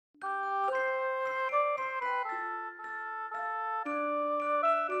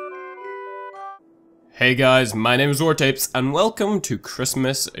Hey guys, my name is Wartapes, and welcome to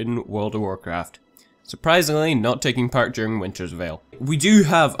Christmas in World of Warcraft. Surprisingly, not taking part during Winter's Veil. We do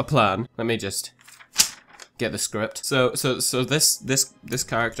have a plan. Let me just get the script. So this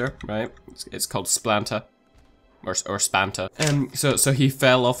character, right? It's called Splanta, or Spanta. So he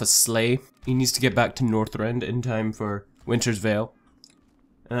fell off a sleigh. He needs to get back to Northrend in time for Winter's Veil,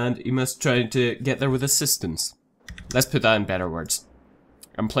 and he must try to get there with assistance. Let's put that in better words.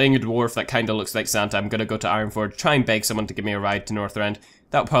 I'm playing a dwarf that kinda looks like Santa. I'm gonna go to Ironforge, try and beg someone to give me a ride to Northrend.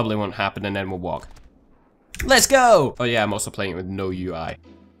 That probably won't happen, and then we'll walk. Let's go! Oh yeah, I'm also playing it with no UI.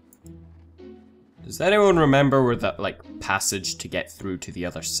 Does anyone remember where that, like, passage to get through to the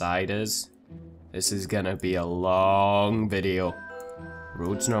other side is? This is gonna be a long video.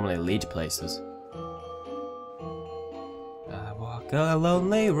 Roads normally lead places. I walk a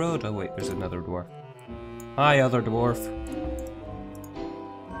lonely road. Oh wait, there's another dwarf. Hi, other dwarf.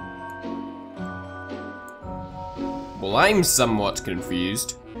 Well, I'm somewhat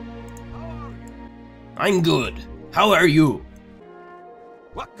confused. I'm good. How are you?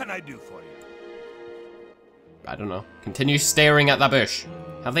 What can I do for you? I don't know. Continue staring at that bush.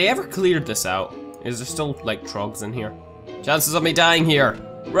 Have they ever cleared this out? Is there still, like, trogs in here? Chances of me dying here,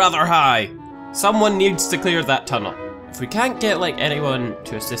 rather high. Someone needs to clear that tunnel. If we can't get, like, anyone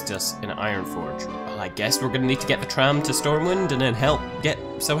to assist us in Ironforge, well, I guess we're gonna need to get the tram to Stormwind and then get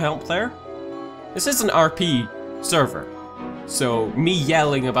some help there? This is an RP server, so me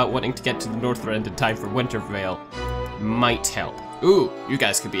yelling about wanting to get to the Northrend in time for Winter Veil might help. Ooh, you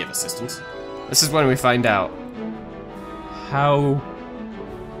guys could be of assistance. This is when we find out how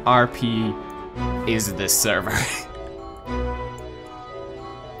RP is this server.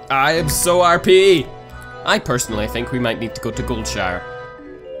 I am so RP! I personally think we might need to go to Goldshire,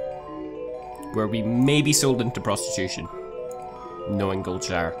 where we may be sold into prostitution, knowing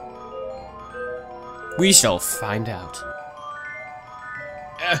Goldshire. We shall find out.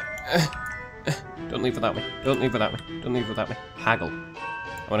 Don't leave it that way. Don't leave it that way. Don't leave it that way. Haggle.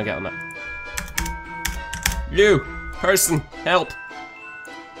 I want to get on that. You! Person! Help!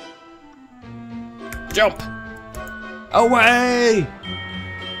 Jump! Away!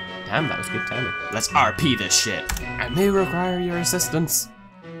 Damn, that was good timing. Let's RP this shit. I may require your assistance.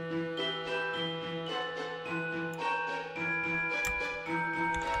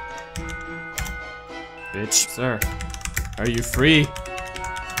 Bitch, sir, are you free?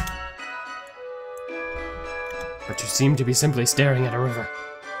 But you seem to be simply staring at a river.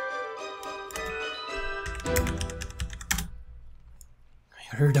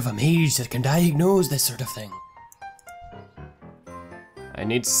 I heard of a mage that can diagnose this sort of thing. I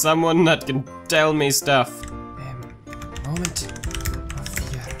need someone that can tell me stuff. Moment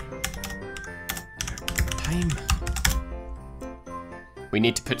of your time. We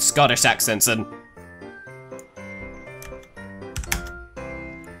need to put Scottish accents in.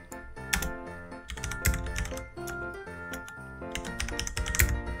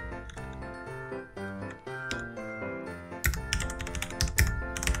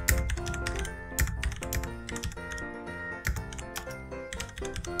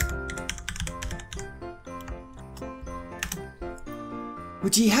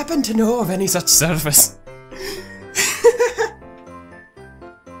 Would ye happen to know of any such service?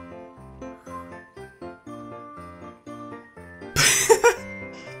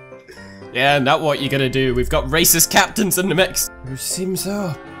 Yeah, not what you gonna do. We've got racist captains in the mix. It seems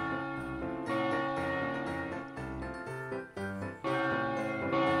so.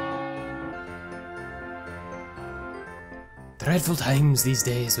 Dreadful times these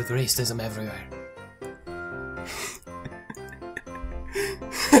days with racism everywhere.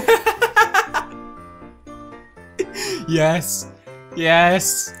 Yes.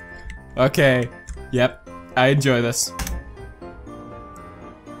 Yes. Okay. Yep. I enjoy this.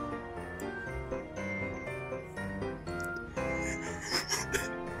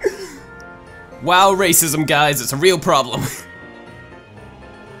 Wow, racism, guys. It's a real problem.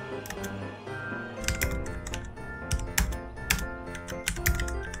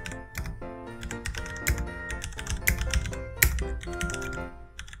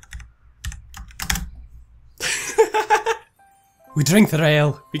 We drink the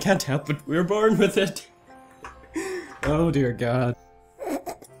ale. We can't help it. We're born with it. Oh dear God.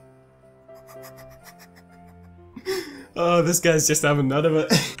 Oh, this guy's just having none of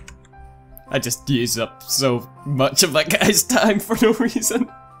it. I just used up so much of that guy's time for no reason.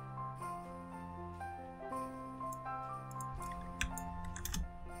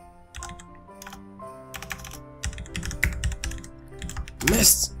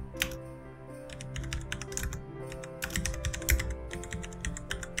 Missed.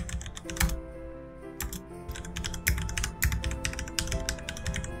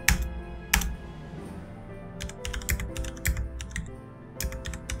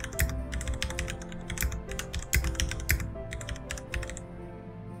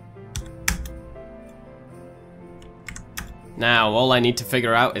 Now, all I need to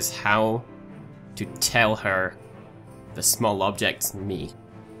figure out is how to tell her the small object's me.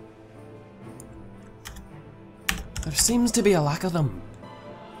 There seems to be a lack of them.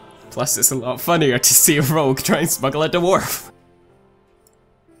 Plus, it's a lot funnier to see a rogue try and smuggle a dwarf.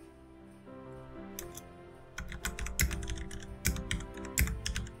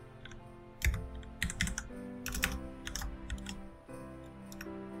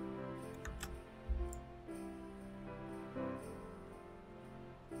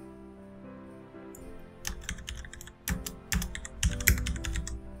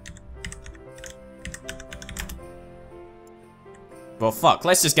 Well, fuck,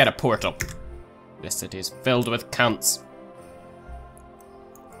 let's just get a portal. This city is filled with cunts.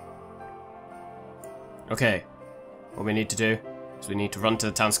 Okay, what we need to do is we need to run to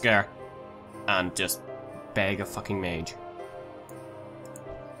the town square and just beg a fucking mage.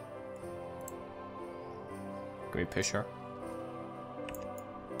 Can we push her?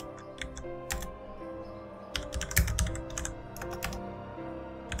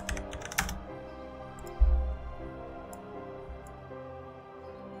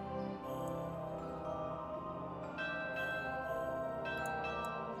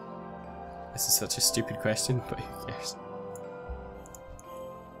 This is such a stupid question, but who cares?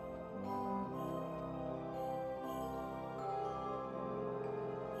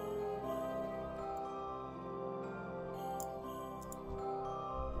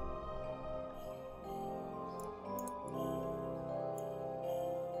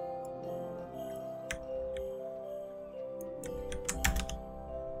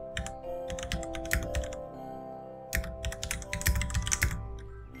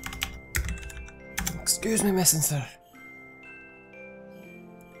 Excuse me, messenger.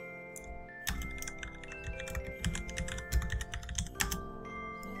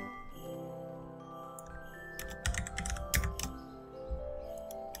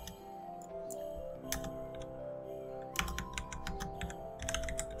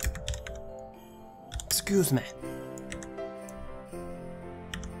 Excuse me.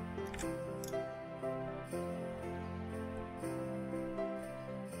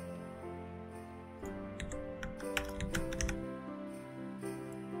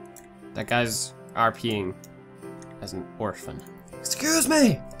 That guy's RPing as an orphan. Excuse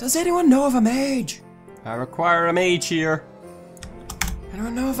me! Does anyone know of a mage? I require a mage here.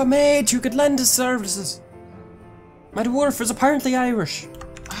 Anyone know of a mage who could lend his services? My dwarf is apparently Irish.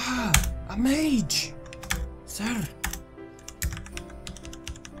 Ah, a mage. Sir.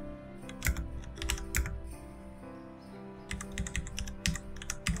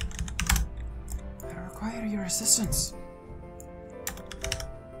 I require your assistance.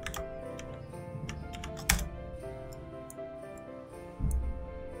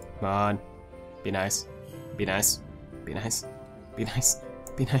 Come on. Be nice. Be nice. Be nice. Be nice.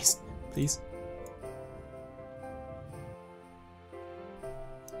 Be nice. Please.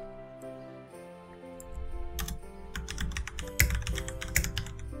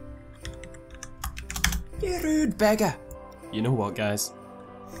 You rude beggar. You know what, guys?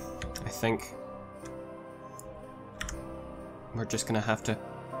 I think we're just gonna have to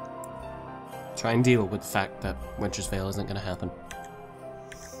try and deal with the fact that Winter's Veil isn't gonna happen.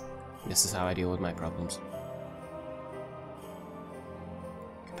 This is how I deal with my problems.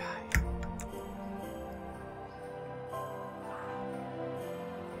 Goodbye.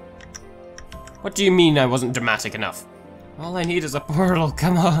 What do you mean I wasn't dramatic enough? All I need is a portal,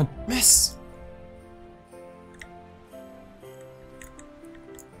 come on. Miss!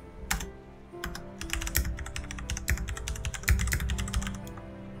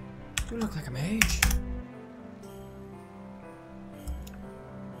 You look like a mage.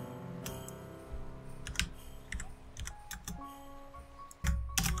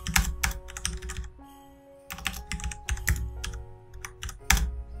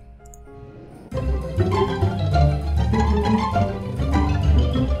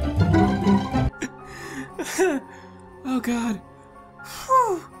 Oh god.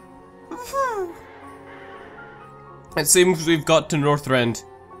 It seems we've got to Northrend,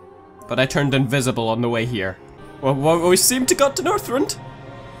 but I turned invisible on the way here. Well, we seem to got to Northrend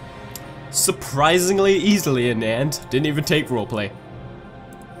surprisingly easily in the end. Didn't even take roleplay.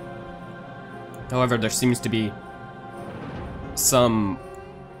 However, there seems to be some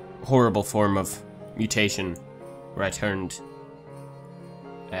horrible form of mutation where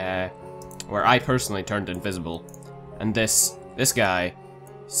I personally turned invisible, and this guy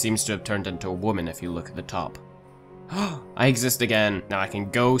seems to have turned into a woman if you look at the top. I exist again. Now I can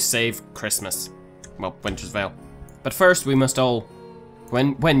go save Christmas. Well, Winter's Veil. But first we must all,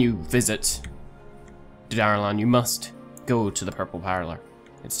 when you visit Darlan, you must go to the purple parlor.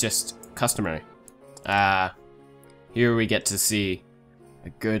 It's just customary. Ah, here we get to see a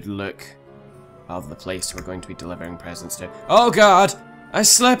good look of the place we're going to be delivering presents to. Oh god! I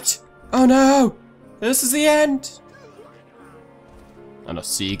slipped! Oh no! This is the end! And I'll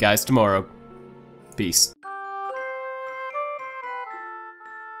see you guys tomorrow. Peace.